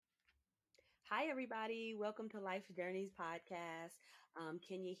Hi, everybody. Welcome to Life Journeys podcast.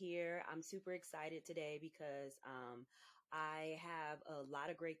 Kenya here. I'm super excited today because I have a lot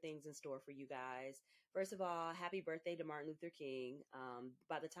of great things in store for you guys. First of all, happy birthday to Martin Luther King.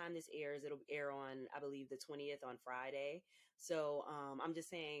 By the time this airs, it'll air on, I believe, the 20th on Friday. So I'm just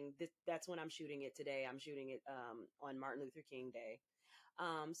saying that's when I'm shooting it today. I'm shooting it on Martin Luther King Day.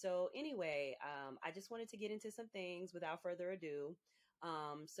 I just wanted to get into some things without further ado.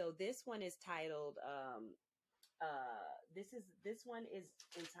 So this one is titled, this one is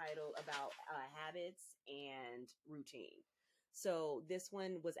entitled about habits and routine. So this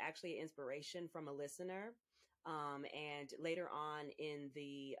one was actually an inspiration from a listener. And later on in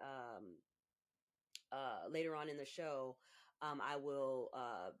the show, I will,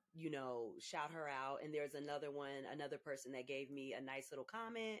 shout her out. And there's another person that gave me a nice little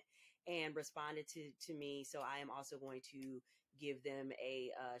comment and responded to me. So I am also going to give them a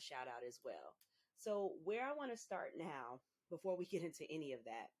shout out as well. So where I want to start now, before we get into any of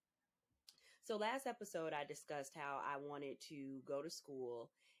that. So last episode, I discussed how I wanted to go to school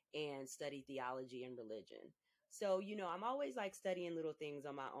and study theology and religion. So, I'm always like studying little things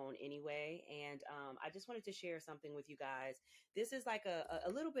on my own anyway. And I just wanted to share something with you guys. This is like a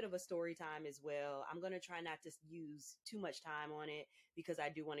little bit of a story time as well. I'm going to try not to use too much time on it because I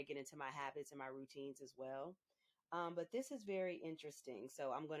do want to get into my habits and my routines as well. But this is very interesting.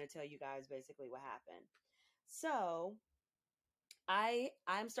 So I'm going to tell you guys basically what happened. So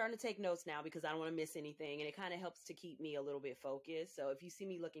I'm starting to take notes now because I don't want to miss anything, and it kind of helps to keep me a little bit focused. So if you see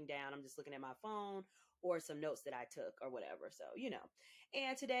me looking down, I'm just looking at my phone or some notes that I took or whatever. So,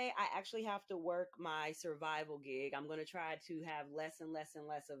 And today I actually have to work my survival gig. I'm going to try to have less and less and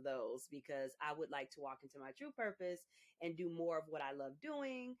less of those because I would like to walk into my true purpose and do more of what I love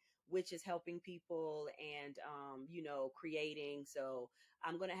doing, which is helping people and creating. So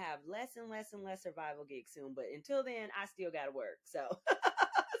I'm going to have less and less and less survival gigs soon. But until then, I still got to work. So,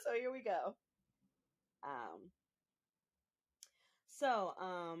 so here we go. Um, so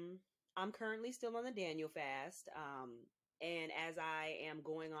I'm currently still on the Daniel fast. And as I am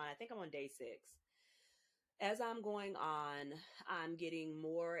going on, I think I'm on day 6. As I'm going on, I'm getting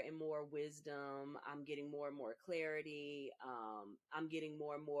more and more wisdom. I'm getting more and more clarity. I'm getting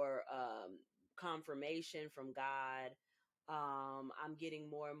more and more confirmation from God. I'm getting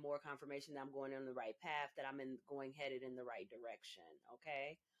more and more confirmation that I'm going on the right path, that going headed in the right direction.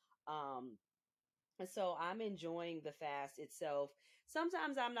 Okay. Um, so I'm enjoying the fast itself.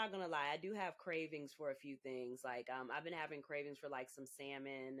 Sometimes I'm not gonna lie, I do have cravings for a few things. Like I've been having cravings for like some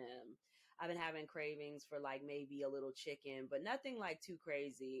salmon. I've been having cravings for like maybe a little chicken, but nothing like too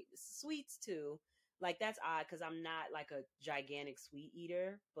crazy. Sweets too. Like that's odd because I'm not like a gigantic sweet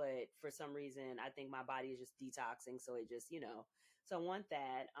eater, but for some reason I think my body is just detoxing, so it just. So I want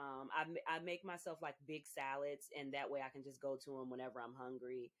that. I make myself like big salads, and that way I can just go to them whenever I'm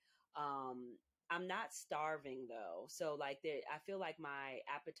hungry. Um, I'm not starving though. So like I feel like my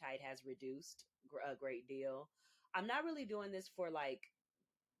appetite has reduced a great deal. I'm not really doing this for like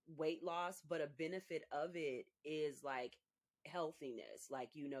weight loss, but a benefit of it is like healthiness. Like,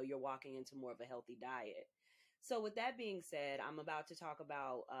 you're walking into more of a healthy diet. So with that being said, I'm about to talk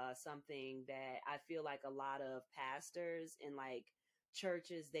about something that I feel like a lot of pastors and like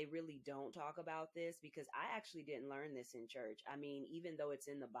churches, they really don't talk about this because I actually didn't learn this in church. I mean, even though it's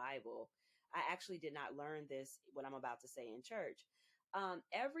in the Bible, I actually did not learn this, what I'm about to say, in church.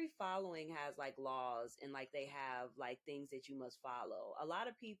 Every following has like laws and like they have like things that you must follow. A lot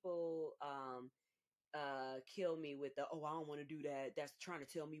of people kill me with the, oh, I don't want to do that, that's trying to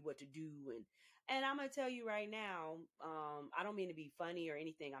tell me what to do. And I'm gonna tell you right now, I don't mean to be funny or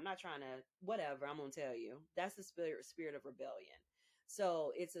anything, I'm not trying to whatever, I'm gonna tell you that's the spirit of rebellion.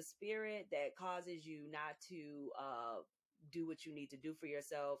 So it's a spirit that causes you not to do what you need to do for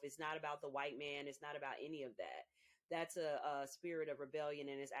yourself. It's not about the white man, it's not about any of that. That's a spirit of rebellion,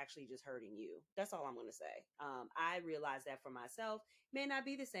 and it's actually just hurting you. That's all I'm going to say. I realize that for myself. May not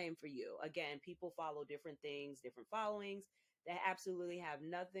be the same for you. Again, people follow different things, different followings that absolutely have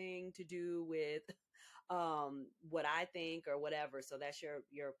nothing to do with what I think or whatever. So that's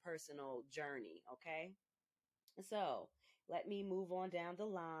your personal journey. Okay. So let me move on down the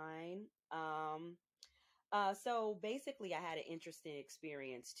line. So basically, I had an interesting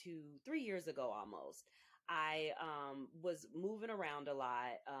experience 3 years ago almost. I was moving around a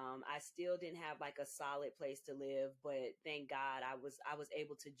lot. I still didn't have like a solid place to live, but thank God I was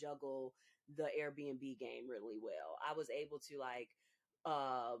able to juggle the Airbnb game really well. I was able to like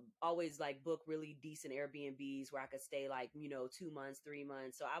always like book really decent Airbnbs where I could stay like 2 months, 3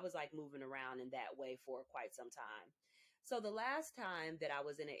 months. So I was like moving around in that way for quite some time. So the last time that I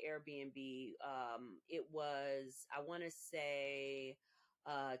was in an Airbnb, it was, I want to say,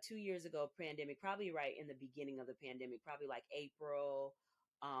 2 years ago, pandemic, probably right in the beginning of the pandemic, probably like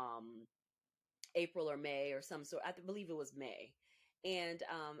um, April or May or some sort. I believe it was May. And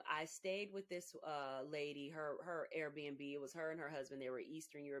I stayed with this lady, her Airbnb. It was her and her husband. They were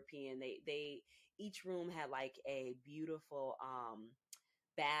Eastern European. They each room had like a beautiful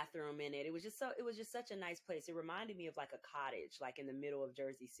bathroom in it. It was just such a nice place. It reminded me of like a cottage, like in the middle of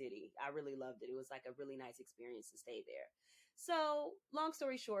Jersey City. I really loved it. It was like a really nice experience to stay there. So, long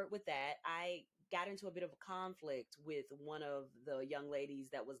story short, with that, I got into a bit of a conflict with one of the young ladies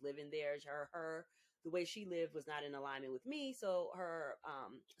that was living there. The way she lived was not in alignment with me. So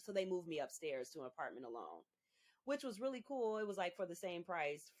they moved me upstairs to an apartment alone, which was really cool. It was like for the same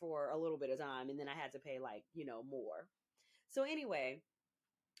price for a little bit of time. And then I had to pay like, more. So anyway,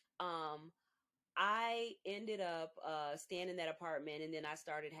 um, I ended up staying in that apartment, and then I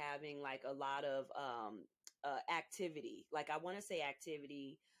started having like a lot of activity. Like I want to say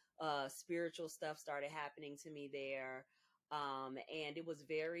activity, spiritual stuff started happening to me there. And it was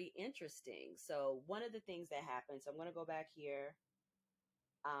very interesting. So one of the things that happened, so I'm going to go back here.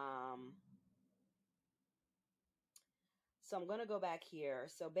 Um, so I'm going to go back here.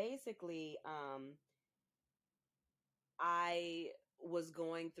 So basically, I was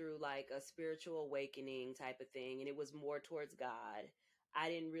going through like a spiritual awakening type of thing, and it was more towards God. I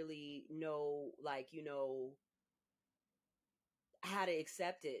didn't really know, like, how to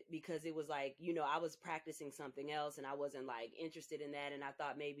accept it, because it was like, I was practicing something else and I wasn't like interested in that. And I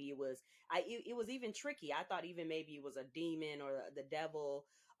thought maybe it was even tricky. I thought even maybe it was a demon or the devil,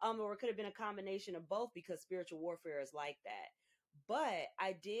 or it could have been a combination of both, because spiritual warfare is like that. But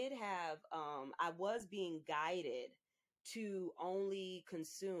I was being guided to only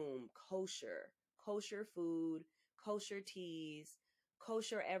consume kosher food, kosher teas,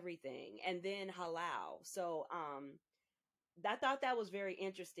 kosher everything, and then halal. So, I thought that was very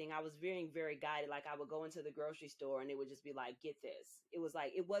interesting. I was very, very guided. Like I would go into the grocery store and it would just be like, get this. It was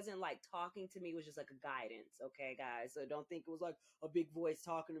like, it wasn't like talking to me. It was just like a guidance. Okay, guys. So don't think it was like a big voice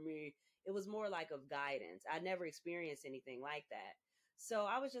talking to me. It was more like of guidance. I never experienced anything like that. So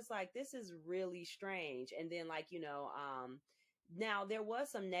I was just like, this is really strange. And then like, now there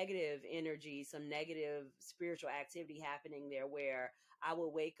was some negative energy, some negative spiritual activity happening there, where I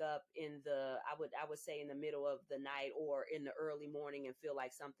would wake up I would say in the middle of the night or in the early morning and feel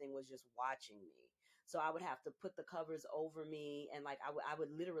like something was just watching me. So I would have to put the covers over me, and like I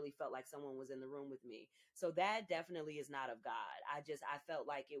would literally felt like someone was in the room with me. So that definitely is not of God. I felt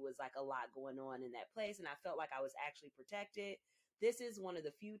like it was like a lot going on in that place, and I felt like I was actually protected. This is one of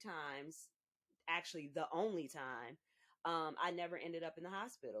the few times, actually the only time, I never ended up in the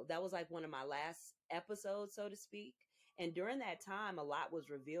hospital. That was like one of my last episodes, so to speak. And during that time, a lot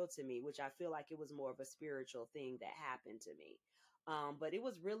was revealed to me, which I feel like it was more of a spiritual thing that happened to me. But it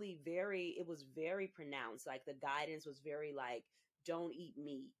was very pronounced. Like the guidance was very like, don't eat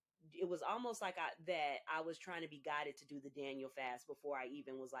meat. It was almost like I was trying to be guided to do the Daniel fast before I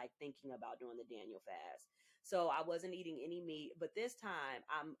even was like thinking about doing the Daniel fast. So I wasn't eating any meat, but this time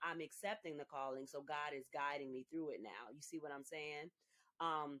I'm accepting the calling. So God is guiding me through it now. You see what I'm saying?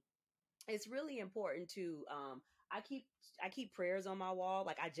 Um, it's really important to I keep I keep prayers on my wall.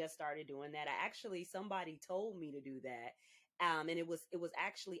 Like I just started doing that. I actually somebody told me to do that. And it was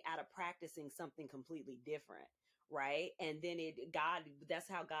actually out of practicing something completely different. Right. And then that's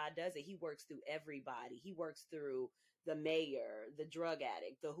how God does it. He works through everybody. He works through the mayor, the drug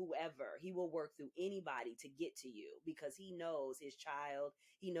addict, the whoever. He will work through anybody to get to you, because he knows his child.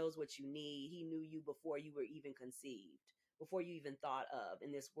 He knows what you need. He knew you before you were even conceived, before you even thought of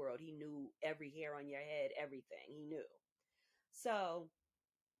in this world. He knew every hair on your head, everything. He knew. So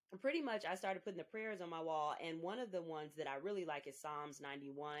pretty much I started putting the prayers on my wall. And one of the ones that I really like is Psalms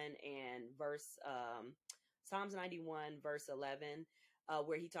 91 verse 11.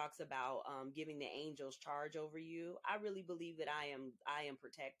 Where he talks about giving the angels charge over you. I really believe that I am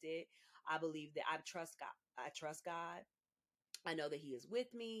protected. I believe that I trust God. I trust God. I know that he is with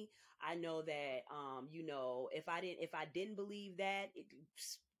me. I know that, if I didn't believe that,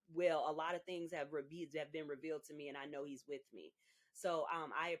 well, a lot of things have been revealed to me, and I know he's with me. So,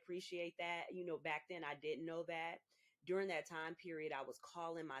 I appreciate that. Back then I didn't know that. During that time period, I was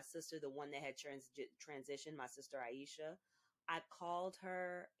calling my sister, the one that had transitioned, my sister Aisha. I called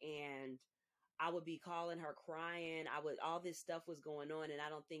her, and I would be calling her crying. All this stuff was going on, and I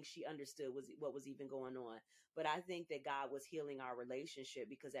don't think she understood what was even going on. But I think that God was healing our relationship,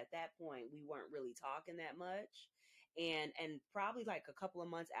 because at that point we weren't really talking that much. And probably like a couple of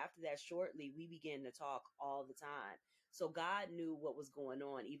months after that, shortly, we began to talk all the time. So God knew what was going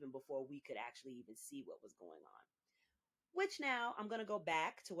on even before we could actually even see what was going on. Which now I'm going to go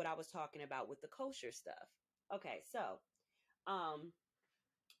back to what I was talking about with the kosher stuff. Okay, so um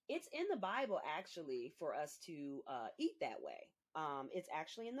it's in the Bible actually for us to eat that way. It's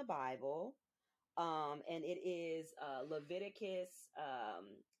actually in the Bible, and it is Leviticus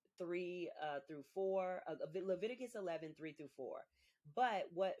 3 through 4, Leviticus 11 3 through 4. But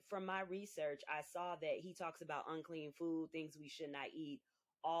what from my research, I saw that he talks about unclean food, things we should not eat,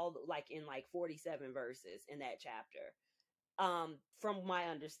 all like in like 47 verses in that chapter. From my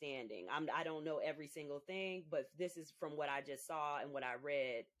understanding, I don't know every single thing, but this is from what I just saw and what I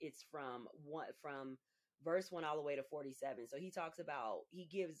read. It's from verse 1 all the way to 47. So he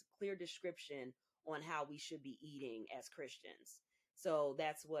gives clear description on how we should be eating as Christians. So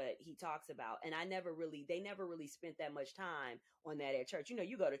that's what he talks about. And they never really spent that much time on that at church.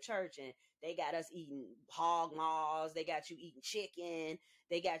 You go to church and they got us eating hog maws, they got you eating chicken,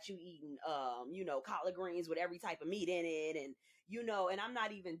 they got you eating collard greens with every type of meat in it. And and I'm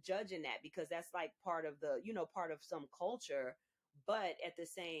not even judging that, because that's like part of part of some culture. But at the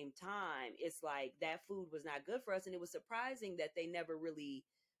same time, it's like that food was not good for us. And it was surprising that they never really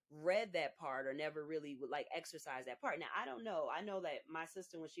read that part or never really would like exercise that part. Now, I don't know. I know that my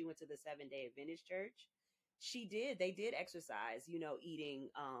sister, when she went to the Seventh-day Adventist church, they did exercise, eating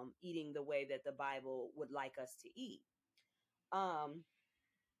the way that the Bible would like us to eat.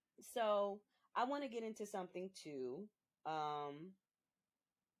 So I want to get into something too.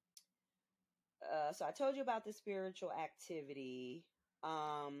 So I told you about the spiritual activity.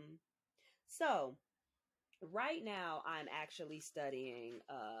 So right now I'm actually studying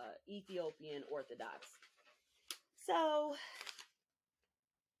Ethiopian Orthodox. So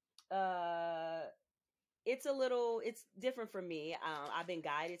it's different for me. I've been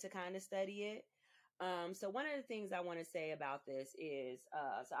guided to kind of study it. So one of the things I want to say about this is,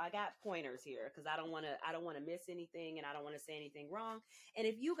 so I got pointers here because I don't want to miss anything, and I don't want to say anything wrong. And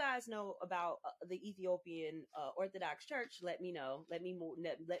if you guys know about the Ethiopian Orthodox Church, let me know.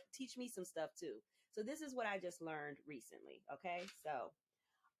 Teach me some stuff too. So this is what I just learned recently. Okay, so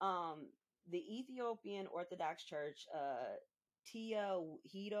the Ethiopian Orthodox Church,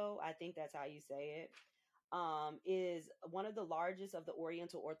 Tewahedo, I think that's how you say it, is one of the largest of the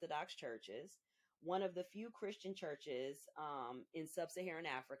Oriental Orthodox churches, one of the few Christian churches in sub-Saharan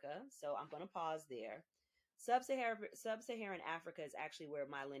Africa. So I'm going to pause there. Sub-Saharan Africa is actually where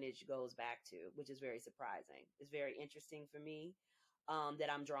my lineage goes back to, which is very surprising. It's very interesting for me that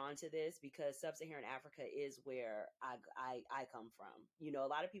I'm drawn to this, because sub-Saharan Africa is where I come from. A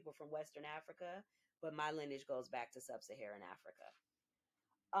lot of people from Western Africa, but my lineage goes back to sub-Saharan Africa.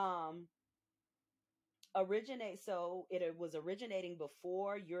 So it was originating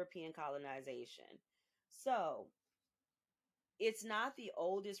before European colonization. So it's not the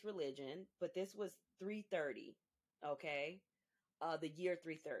oldest religion, but this was 330. Okay. The year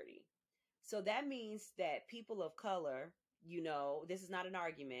 330. So that means that people of color, this is not an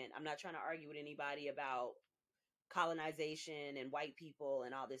argument. I'm not trying to argue with anybody about colonization and white people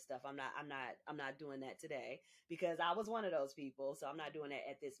and all this stuff. I'm not doing that today, because I was one of those people. So I'm not doing that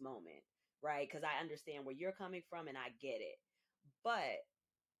at this moment. Right. Because I understand where you're coming from and I get it. But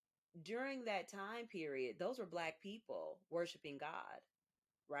during that time period, those were Black people worshiping God.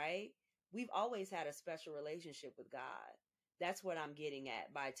 Right. We've always had a special relationship with God. That's what I'm getting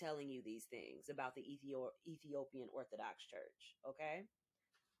at by telling you these things about the Ethiopian Orthodox Church. Okay.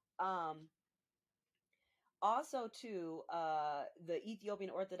 Also, too, the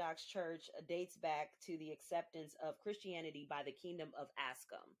Ethiopian Orthodox Church dates back to the acceptance of Christianity by the Kingdom of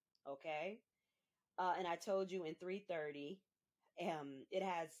Ascom. Okay. And I told you in 330, it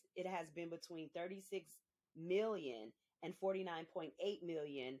has been between 36 million and 49.8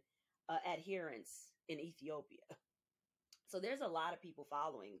 million adherents in Ethiopia. So there's a lot of people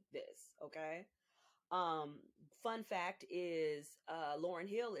following this. Okay. Fun fact is, Lauryn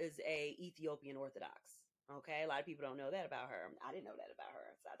Hill is a Ethiopian Orthodox. Okay. A lot of people don't know that about her. I didn't know that about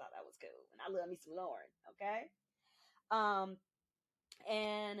her. So I thought that was cool. And I love me some Lauryn. Okay.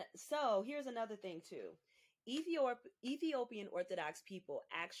 And so here's another thing too. Ethiopian Orthodox people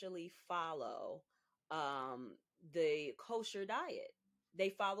actually follow the kosher diet. They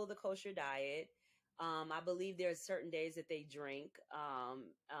follow the kosher diet. I believe there's certain days that they drink,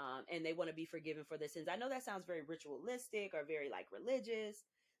 and they want to be forgiven for their sins. I know that sounds very ritualistic or very like religious,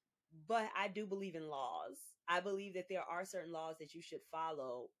 but I do believe in laws. I believe that there are certain laws that you should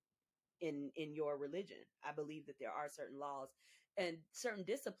follow in your religion. I believe that there are certain laws and certain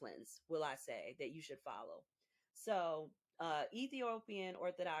disciplines, will I say, that you should follow. So Ethiopian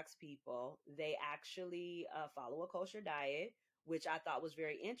Orthodox people, they actually follow a kosher diet, which I thought was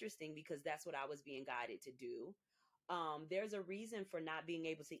very interesting because that's what I was being guided to do. There's a reason for not being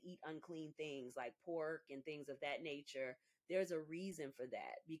able to eat unclean things like pork and things of that nature. There's a reason for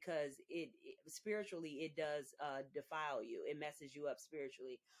that because it spiritually it does defile you. It messes you up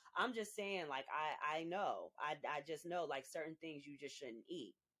spiritually. I'm just saying, like I know, I just know like certain things you just shouldn't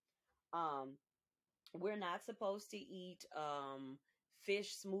eat. Um, we're not supposed to eat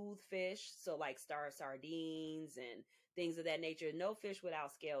fish, smooth fish, so like sardines and things of that nature. No fish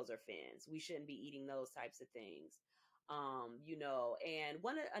without scales or fins. We shouldn't be eating those types of things. And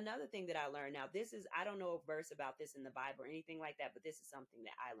another thing that I learned, now this is, I don't know a verse about this in the Bible or anything like that, but this is something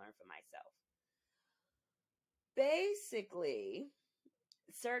that I learned for myself. Basically,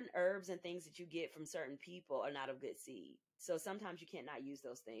 certain herbs and things that you get from certain people are not of good seed. So sometimes you can't not use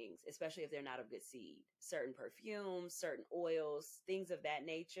those things, especially if they're not of good seed. Certain perfumes, certain oils, things of that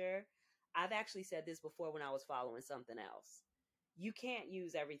nature. I've actually said this before when I was following something else. You can't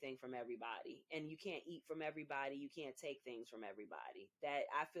use everything from everybody, and you can't eat from everybody. You can't take things from everybody. That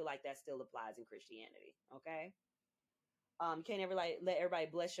I feel like that still applies in Christianity. Okay. You can't ever like let everybody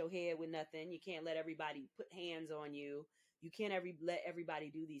bless your head with nothing. You can't let everybody put hands on you. You can't let everybody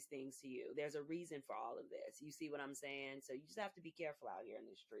do these things to you. There's a reason for all of this. You see what I'm saying? So you just have to be careful out here in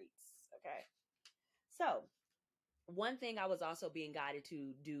the streets. Okay. So one thing I was also being guided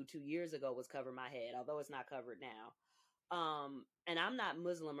to do 2 years ago was cover my head, although it's not covered now. And I'm not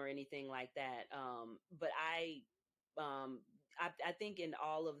Muslim or anything like that. But I think in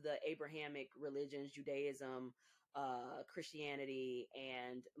all of the Abrahamic religions, Judaism, Christianity,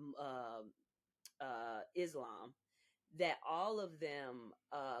 and Islam, that all of them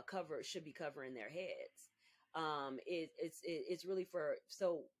should be covering their heads. It's really for,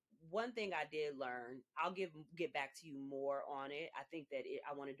 so one thing I did learn, I'll get back to you more on it. I think that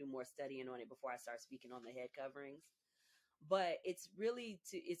I want to do more studying on it before I start speaking on the head coverings. But it's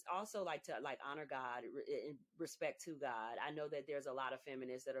also like to like honor God in respect to God. I know that there's a lot of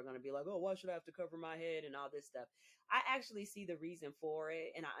feminists that are going to be like, oh, why should I have to cover my head and all this stuff? I actually see the reason for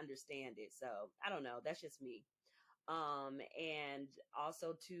it and I understand it. So I don't know. That's just me. And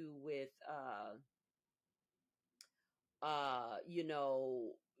also too with you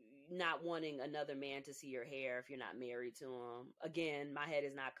know, not wanting another man to see your hair if you're not married to him. Again, my head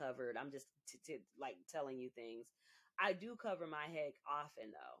is not covered. I'm just like telling you things. I do cover my head often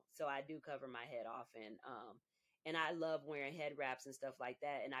though. So I do cover my head often. And I love wearing head wraps and stuff like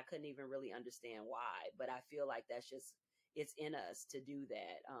that. And I couldn't even really understand why, but I feel like that's just, it's in us to do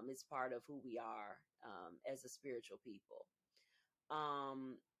that. It's part of who we are, as a spiritual people.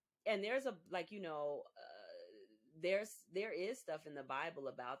 Um, and there's a, like, there is stuff in the Bible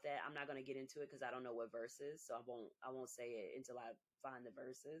about that. I'm not going to get into it because I don't know what verses, so I won't say it until I find the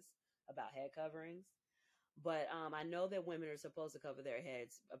verses about head coverings. But I know that women are supposed to cover their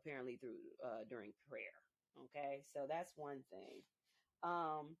heads apparently through during prayer. Okay, so that's one thing.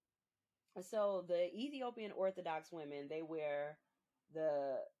 Um, so the Ethiopian Orthodox women, they wear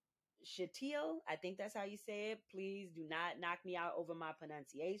the shatil. I think that's how you say it. Please do not knock me out over my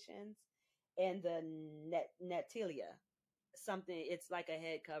pronunciations. And the netilia, something, it's like a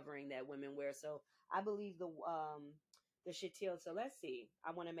head covering that women wear. So I believe the shatil. So let's see.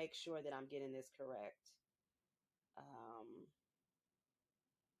 I want to make sure that I'm getting this correct.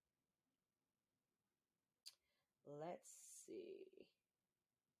 Let's see.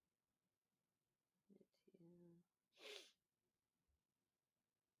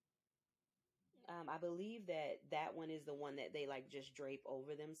 I believe that one is the one that they like just drape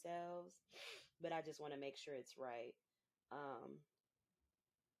over themselves, but I just want to make sure it's right. Um,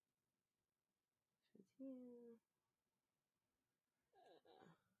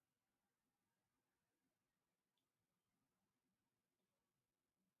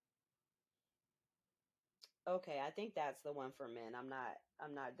 okay, I think that's the one for men. I'm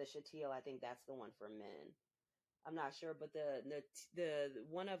not the shatil. I think that's the one for men. I'm not sure, but the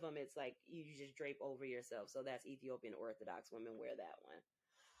one of them, it's like you just drape over yourself. So that's Ethiopian Orthodox women wear that one.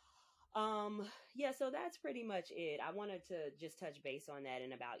 Yeah, so that's pretty much it. I wanted to just touch base on that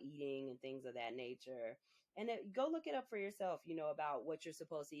and about eating and things of that nature. And go look it up for yourself, about what you're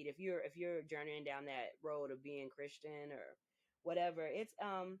supposed to eat. If you're journeying down that road of being Christian or whatever, and it's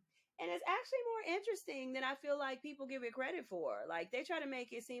actually more interesting than I feel like people give it credit for. Like they try to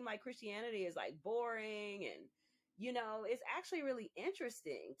make it seem like Christianity is like boring and it's actually really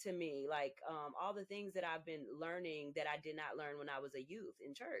interesting to me, like all the things that I've been learning that I did not learn when I was a youth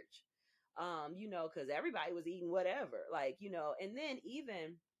in church. Because everybody was eating whatever, like, and then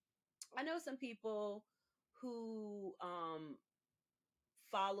even I know some people who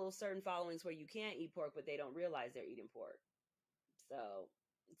follow certain followings where you can't eat pork, but they don't realize they're eating pork. So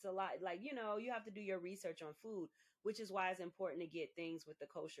it's a lot. Like, you have to do your research on food, which is why it's important to get things with the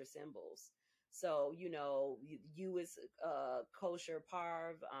kosher symbols. So, you is kosher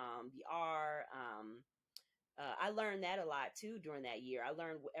parv, the R. I learned that a lot too during that year. I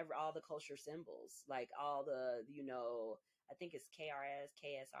learned all the kosher symbols, like all the, I think it's KRS,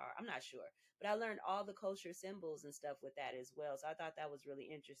 KSR. I'm not sure, but I learned all the kosher symbols and stuff with that as well. So I thought that was really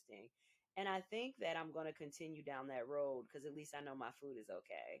interesting. And I think that I'm going to continue down that road because at least I know my food is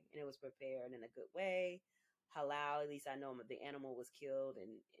okay and it was prepared in a good way. Halal, at least I know the animal was killed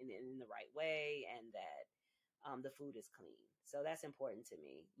in the right way, and that the food is clean. So that's important to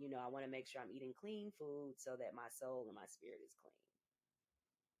me. I want to make sure I'm eating clean food so that my soul and my spirit is clean.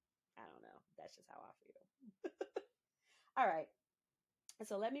 I don't know. That's just how I feel. All right.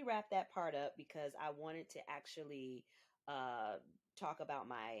 So let me wrap that part up because I wanted to actually talk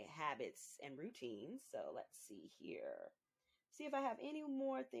about my habits and routines. So let's see here. See if I have any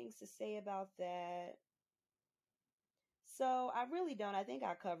more things to say about that. So I really don't. I think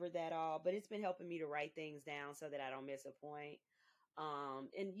I covered that all, but it's been helping me to write things down so that I don't miss a point.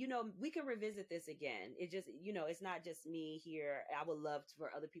 And we can revisit this again. It just, it's not just me here. I would love for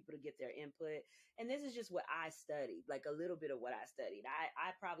other people to get their input. And this is just what I studied, like a little bit of what I studied.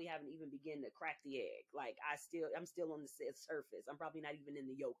 I probably haven't even begun to crack the egg. Like I'm still on the surface. I'm probably not even in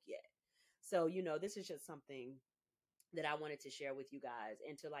the yolk yet. So, this is just something that I wanted to share with you guys,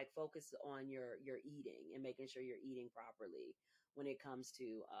 and to like focus on your eating and making sure you're eating properly when it comes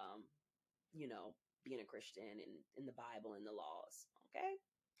to being a Christian and in the Bible and the laws. Okay.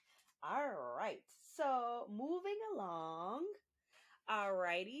 All right. So moving along. All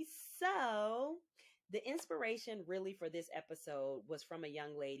righty. So the inspiration really for this episode was from a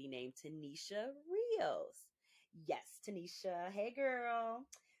young lady named Tanisha Rios. Yes, Tanisha. Hey girl.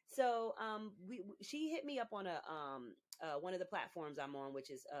 So she hit me up on a one of the platforms I'm on, which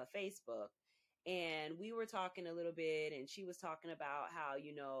is Facebook. And we were talking a little bit, and she was talking about how,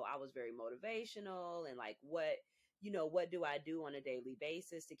 I was very motivational, and like what do I do on a daily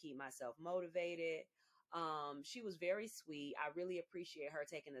basis to keep myself motivated. She was very sweet. I really appreciate her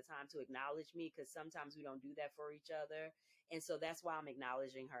taking the time to acknowledge me, because sometimes we don't do that for each other. And so that's why I'm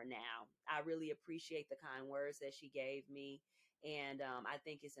acknowledging her now. I really appreciate the kind words that she gave me. And I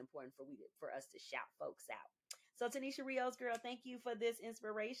think it's important for us to shout folks out. So Tanisha Rios, girl, thank you for this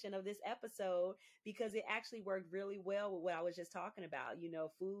inspiration of this episode, because it actually worked really well with what I was just talking about.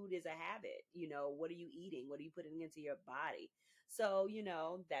 Food is a habit. What are you eating? What are you putting into your body? So,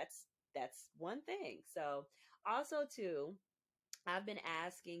 that's one thing. So also too, I've been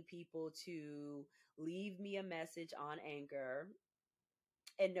asking people to leave me a message on Anchor,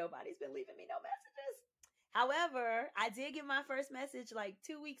 and nobody's been leaving me no messages. However, I did get my first message like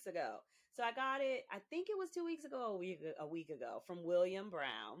 2 weeks ago. So I got it, I think it was 2 weeks ago, a week ago, from William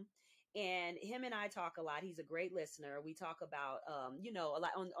Brown. And him and I talk a lot. He's a great listener. We talk about, a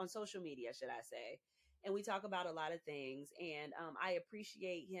lot on social media, should I say. And we talk about a lot of things. And I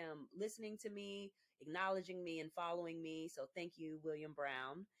appreciate him listening to me, acknowledging me, and following me. So thank you, William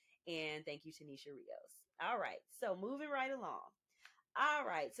Brown. And thank you, Tanisha Rios. All right. So moving right along. All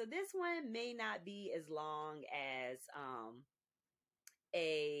right. So this one may not be as long as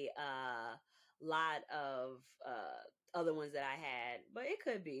a lot of other ones that I had, but it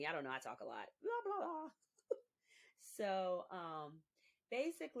could be. I don't know. I talk a lot. Blah, blah, blah. So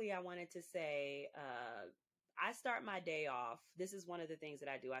basically, I wanted to say I start my day off. This is one of the things that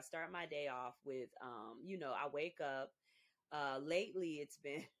I do. I start my day off with, I wake up. Lately, it's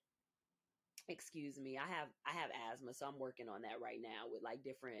been excuse me, I have asthma, so I'm working on that right now with like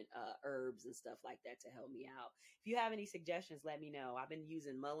different herbs and stuff like that to help me out. If you have any suggestions, let me know. I've been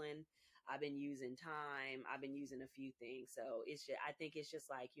using mullein, I've been using thyme, I've been using a few things. So I think it's just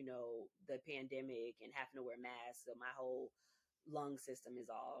like, the pandemic and having to wear masks, so my whole lung system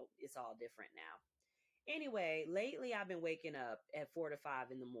it's all different now. Anyway, lately I've been waking up at 4 to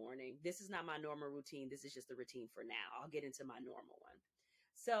 5 in the morning. This is not my normal routine. This is just the routine for now. I'll get into my normal one.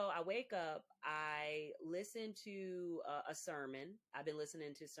 So I wake up, I listen to a sermon. I've been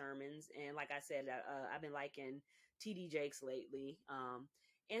listening to sermons. And like I said, I've been liking TD Jakes lately.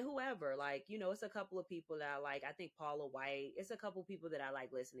 And whoever, like, it's a couple of people that I like. I think Paula White, it's a couple people that I like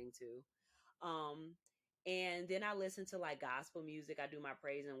listening to. And then I listen to like gospel music. I do my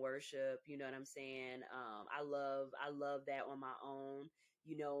praise and worship. You know what I'm saying? I love that on my own,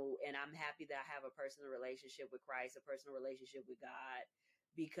 and I'm happy that I have a personal relationship with Christ, a personal relationship with God,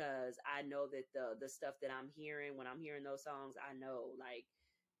 because I know that the stuff that I'm hearing when I'm hearing those songs, I know like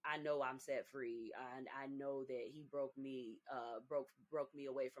I know I'm set free. I know that he broke me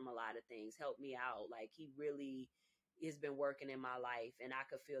away from a lot of things, helped me out. Like he really has been working in my life, and I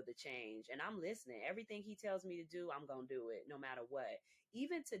could feel the change. And I'm listening. Everything he tells me to do, I'm gonna do it, no matter what.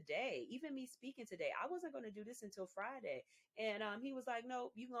 Even today, even me speaking today, I wasn't gonna do this until Friday, and he was like,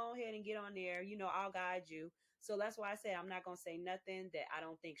 "Nope, you go ahead and get on there. You know, I'll guide you." So that's why I say I'm not gonna say nothing that I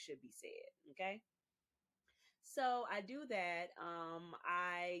don't think should be said. Okay. So I do that.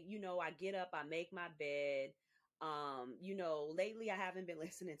 I get up, I make my bed. Lately I haven't been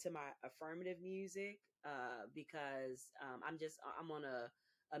listening to my affirmative music because I'm on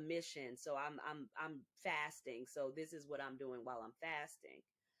a mission. So I'm fasting. So this is what I'm doing while I'm fasting.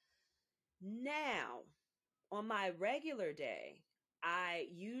 Now, on my regular day, I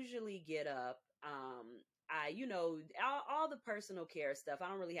usually get up. All the personal care stuff. I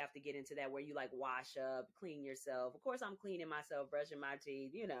don't really have to get into that where you like wash up, clean yourself. Of course, I'm cleaning myself, brushing my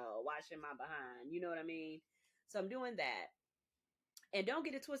teeth, washing my behind. You know what I mean? So I'm doing that. And don't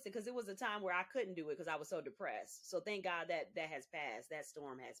get it twisted because it was a time where I couldn't do it because I was so depressed. So thank God that has passed. That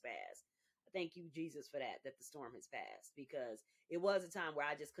storm has passed. Thank you, Jesus, for that the storm has passed because it was a time where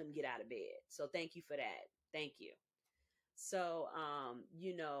I just couldn't get out of bed. So thank you for that. Thank you. So,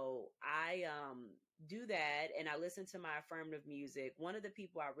 I do that and I listen to my affirmative music. One of the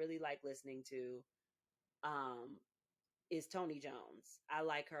people I really like listening to um, is Tony Jones. I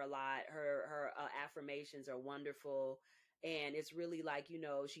like her a lot. Her affirmations are wonderful. And it's really like,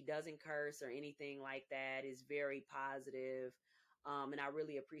 she doesn't curse or anything like that. It's very positive. And I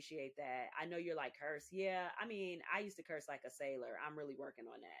really appreciate that. I know you're like curse. Yeah. I mean, I used to curse like a sailor. I'm really working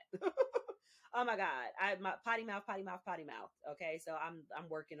on that. Oh my God. My potty mouth, potty mouth, potty mouth. Okay. So I'm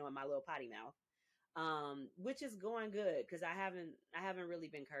working on my little potty mouth. Which is going good because I haven't really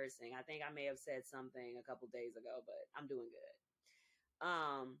been cursing. I think I may have said something a couple days ago, but I'm doing good.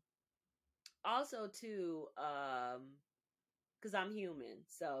 Also too, because I'm human,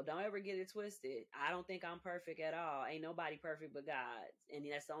 so don't ever get it twisted. I don't think I'm perfect at all. Ain't nobody perfect but God, and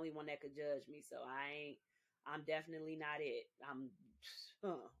that's the only one that could judge me. So I'm definitely not it.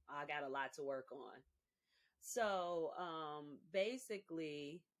 I got a lot to work on. So,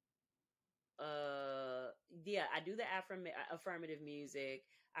 basically, yeah, I do the affirmative music.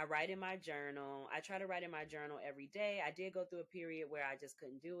 I write in my journal. I try to write in my journal every day. I did go through a period where I just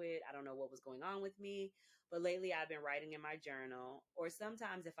couldn't do it. I don't know what was going on with me, but lately I've been writing in my journal. Or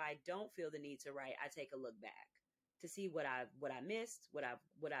sometimes if I don't feel the need to write, I take a look back to see what I missed, what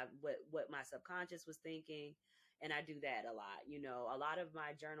my subconscious was thinking, and I do that a lot. A lot of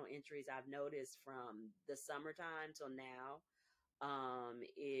my journal entries I've noticed from the summertime till now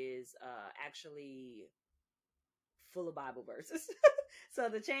is actually full of Bible verses. So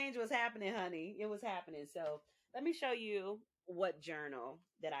the change was happening, honey. It was happening. So let me show you what journal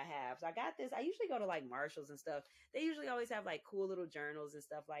that I have. So I got this. I usually go to like Marshalls and stuff. They usually always have like cool little journals and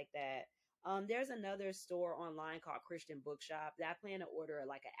stuff like that. There's another store online called Christian Bookshop that I plan to order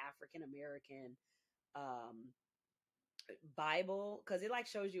like an African American um Bible because it like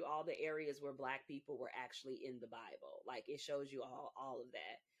shows you all the areas where black people were actually in the Bible. Like it shows you all of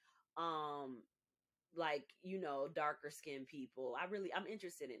that. Like darker skinned people. I'm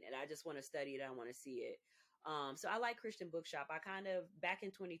interested in it. I just want to study it. I want to see it. So I like Christian Bookshop. I kind of back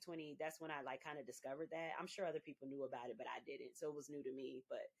in 2020, that's when I like kind of discovered that. I'm sure other people knew about it, but I didn't. So it was new to me.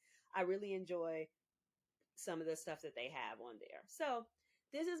 But I really enjoy some of the stuff that they have on there. So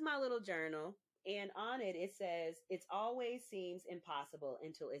this is my little journal. And on it, it says, "It always seems impossible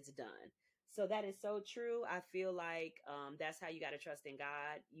until it's done." So that is so true. I feel like that's how you got to trust in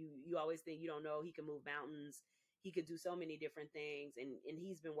God. You always think you don't know. He can move mountains. He could do so many different things. And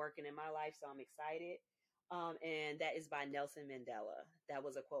he's been working in my life. So I'm excited. And that is by Nelson Mandela. That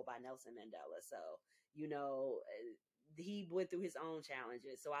was a quote by Nelson Mandela. So, you know, he went through his own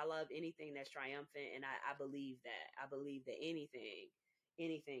challenges. So I love anything that's triumphant, and I believe that. I believe that anything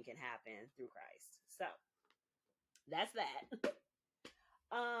can happen through Christ. So that's that.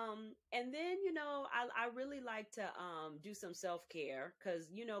 And then I really like to do some self-care because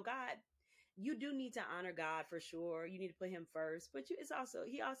God, you do need to honor God for sure. You need to put him first, but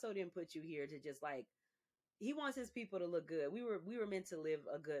he also didn't put you here to just like he wants his people to look good. We were meant to live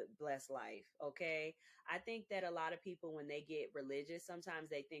a good, blessed life. Okay. I think that a lot of people, when they get religious, sometimes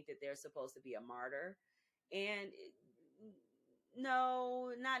they think that they're supposed to be a martyr. And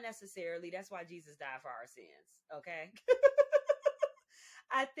no, not necessarily. That's why Jesus died for our sins. Okay.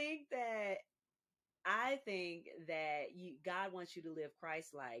 I think that God wants you to live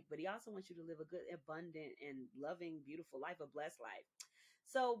Christ-like, but he also wants you to live a good, abundant, and loving, beautiful life, a blessed life.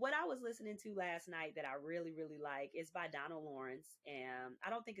 So what I was listening to last night that I really, really like is by Donald Lawrence. And I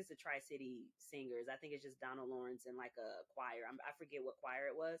don't think it's the Tri-City Singers. I think it's just Donald Lawrence and like a choir. I forget what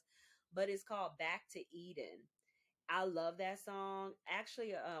choir it was, but it's called Back to Eden. I love that song.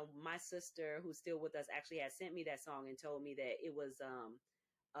 Actually, my sister, who's still with us, actually had sent me that song and told me that it was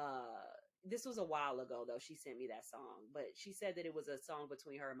uh this was a while ago though. She sent me that song, but she said that it was a song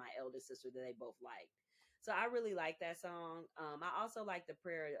between her and my eldest sister that they both liked. So I really like that song. I also like the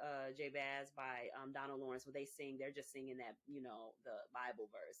prayer Jabez by Donald Lawrence, where they sing. They're just singing that, the Bible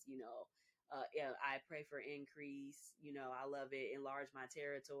verse. Yeah, I pray for increase. I love it. Enlarge my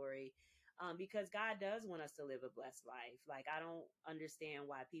territory. Because God does want us to live a blessed life. Like, I don't understand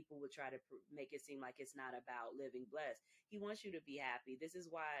why people would try to make it seem like it's not about living blessed. He wants you to be happy. This is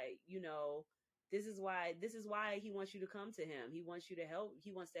why he wants you to come to him. He wants you to help. He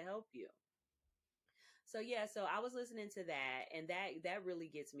wants to help you. So yeah, so I was listening to that, and that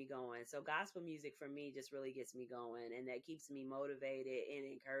really gets me going. So gospel music for me just really gets me going, and that keeps me motivated and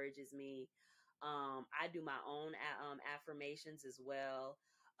encourages me. I do my own affirmations as well.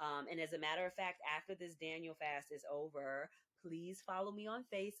 And as a matter of fact, after this Daniel fast is over, please follow me on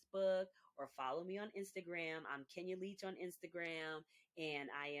Facebook or follow me on Instagram. I'm Kenya Leach on Instagram, and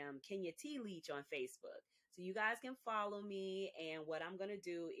I am Kenya T Leach on Facebook. So you guys can follow me. And what I'm going to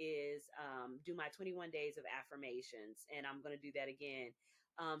do is do my 21 days of affirmations. And I'm going to do that again.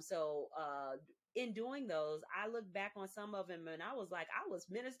 In doing those, I look back on some of them and I was like, I was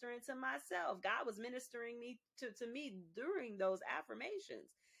ministering to myself. God was ministering to me during those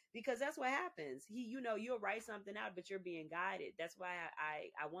affirmations, because that's what happens. You'll write something out, but you're being guided. That's why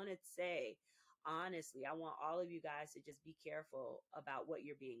I want to say, honestly, I want all of you guys to just be careful about what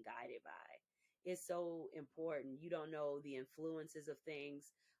you're being guided by. It's so important. You don't know the influences of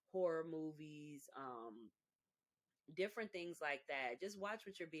things, horror movies, different things like that. Just watch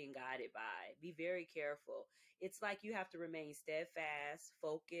what you're being guided by. Be very careful. It's like you have to remain steadfast,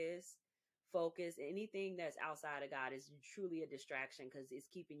 focus. Anything that's outside of God is truly a distraction, because it's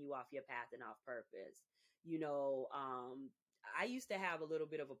keeping you off your path and off purpose. You know, I used to have a little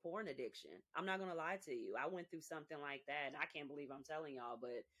bit of a porn addiction. I'm not gonna lie to you. I went through something like that, and I can't believe I'm telling y'all,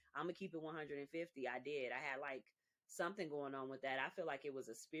 but I'm gonna keep it 150. I did. I had like something going on with that. I feel like it was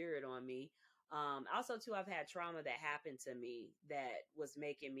a spirit on me. Also too, I've had trauma that happened to me that was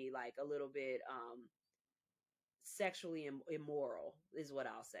making me like a little bit sexually immoral, is what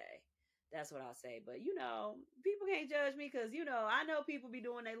I'll say. That's what I'll say. But people can't judge me, because I know people be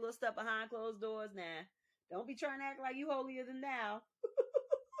doing their little stuff behind closed doors now. Don't be trying to act like you holier than thou.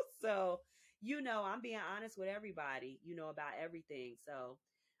 So, I'm being honest with everybody, about everything. So,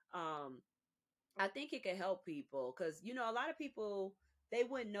 um, I think it could help people, because a lot of people, they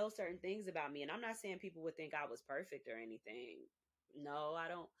wouldn't know certain things about me, and I'm not saying people would think I was perfect or anything. No, I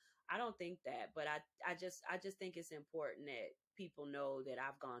don't think that, but I just think it's important that people know that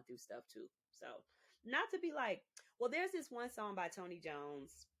I've gone through stuff too. So, not to be like, well, there's this one song by Tony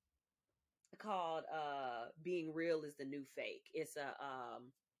Jones called Being Real is the New Fake. It's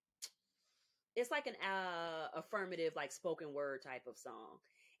like an affirmative, like spoken word type of song.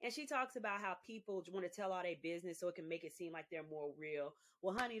 And she talks about how people want to tell all their business so it can make it seem like they're more real.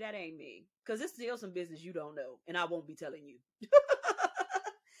 Well, honey, that ain't me. Because it's still some business you don't know, and I won't be telling you.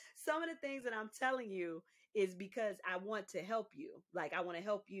 Some of the things that I'm telling you is because I want to help you. Like, I want to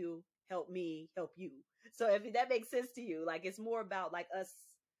help you, help me, help you. So if that makes sense to you, like, it's more about like us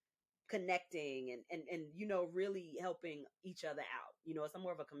connecting and really helping each other out. It's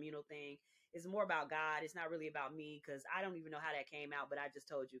more of a communal thing. It's more about God. It's not really about me, because I don't even know how that came out, but I just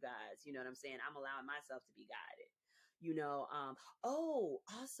told you guys. You know what I'm saying? I'm allowing myself to be guided.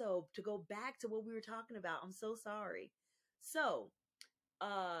 Also, to go back to what we were talking about, I'm so sorry. So,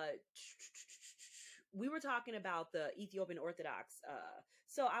 uh we were talking about the Ethiopian Orthodox.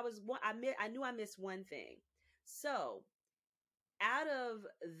 So I knew I missed one thing. So out of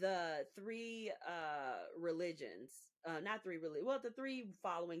the three religions, not three really, well, the three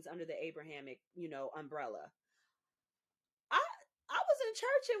followings under the Abrahamic, umbrella, I I was in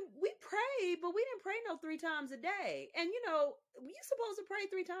church and we prayed, but we didn't pray no 3 times a day. And you're supposed to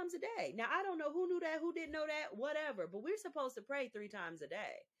pray 3 times a day. Now I don't know who knew that, who didn't know that, whatever, but we're supposed to pray 3 times a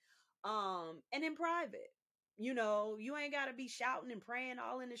day. And in private. You ain't gotta be shouting and praying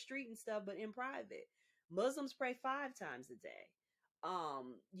all in the street and stuff, but in private. Muslims pray 5 times a day.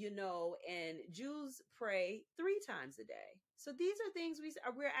 And Jews pray 3 times a day. So these are things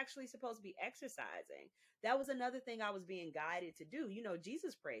we're actually supposed to be exercising. That was another thing I was being guided to do.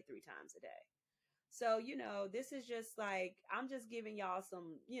 Jesus prayed 3 times a day. So, this is just like, I'm just giving y'all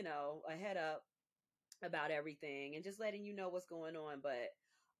some, a head up about everything and just letting you know what's going on. But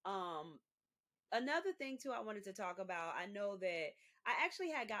Um, Another thing too, I wanted to talk about. I know that I actually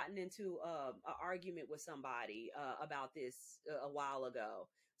had gotten into an argument with somebody about this a while ago.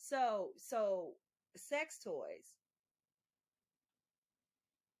 So sex toys.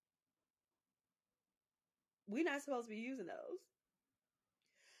 We're not supposed to be using those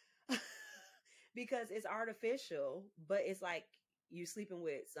because it's artificial. But it's like you sleeping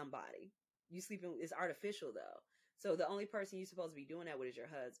with somebody. You sleeping. It's artificial though. So the only person you're supposed to be doing that with is your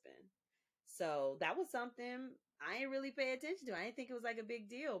husband. So that was something I didn't really pay attention to. I didn't think it was like a big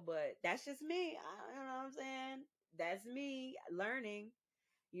deal, but that's just me. You know what I'm saying? That's me learning.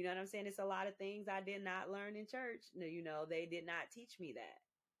 You know what I'm saying? It's a lot of things I did not learn in church. No, you know, they did not teach me that.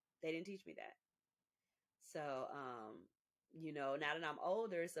 They didn't teach me that. So, you know, now that I'm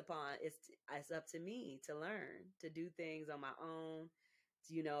older, it's up to me to learn to do things on my own.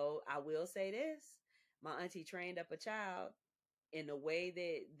 You know, I will say this: my auntie trained up a child in the way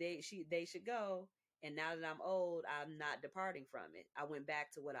that they should go. And now that I'm old, I'm not departing from it. I went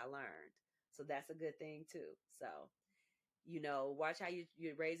back to what I learned. So that's a good thing too. So, you know, watch how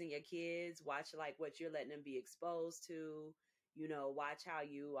you're raising your kids, watch like what you're letting them be exposed to, you know, watch how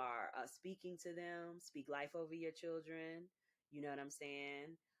you are speaking to them, speak life over your children. You know what I'm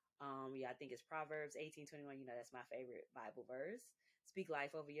saying? Yeah, I think it's Proverbs 18:21. You know, that's my favorite Bible verse. Speak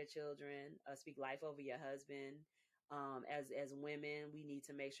life over your children, speak life over your husband. As women, we need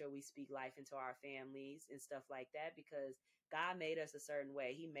to make sure we speak life into our families and stuff like that, because God made us a certain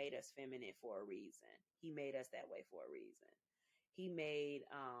way. He made us feminine for a reason. He made us that way for a reason. He made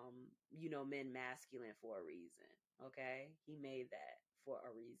you know, men masculine for a reason. Okay? He made that for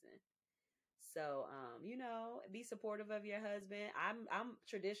a reason. So you know, be supportive of your husband. I'm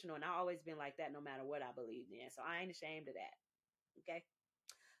traditional and I've always been like that no matter what I believed in. So I ain't ashamed of that. Okay?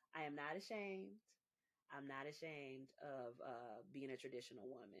 I am not ashamed. I'm not ashamed of being a traditional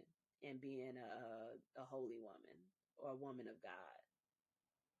woman and being a holy woman or a woman of God,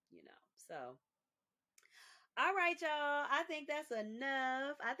 you know. So, all right, y'all. I think that's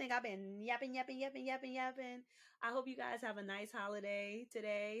enough. I think I've been yapping, yapping, yapping, yapping, yapping. I hope you guys have a nice holiday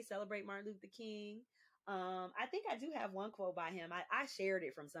today. Celebrate Martin Luther King. I think I do have one quote by him. I shared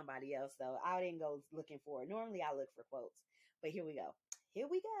it from somebody else, though. I didn't go looking for it. Normally, I look for quotes, but here we go. Here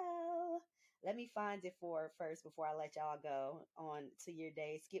we go. Let me find it for first before I let y'all go on to your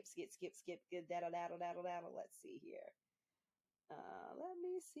day. Skip, skip, skip, skip. Good, daddle, daddle, daddle, daddle. Let's see here. Let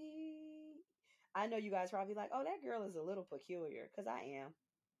me see. I know you guys probably like, oh, that girl is a little peculiar, because I am.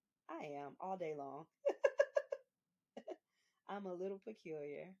 I am all day long. I'm a little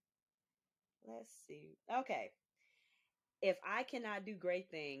peculiar. Let's see. Okay. If I cannot do great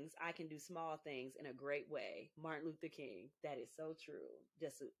things, I can do small things in a great way. Martin Luther King. That is so true.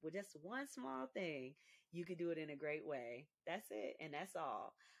 Just with just one small thing, you can do it in a great way. That's it, and that's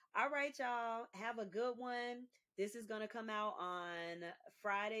all. All right, y'all. Have a good one. This is going to come out on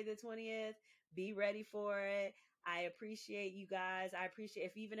Friday the 20th. Be ready for it. I appreciate you guys. I appreciate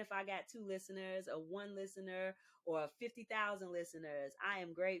if even if I got 2 listeners or 1 listener or 50,000 listeners, I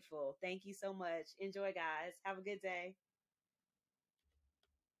am grateful. Thank you so much. Enjoy, guys. Have a good day.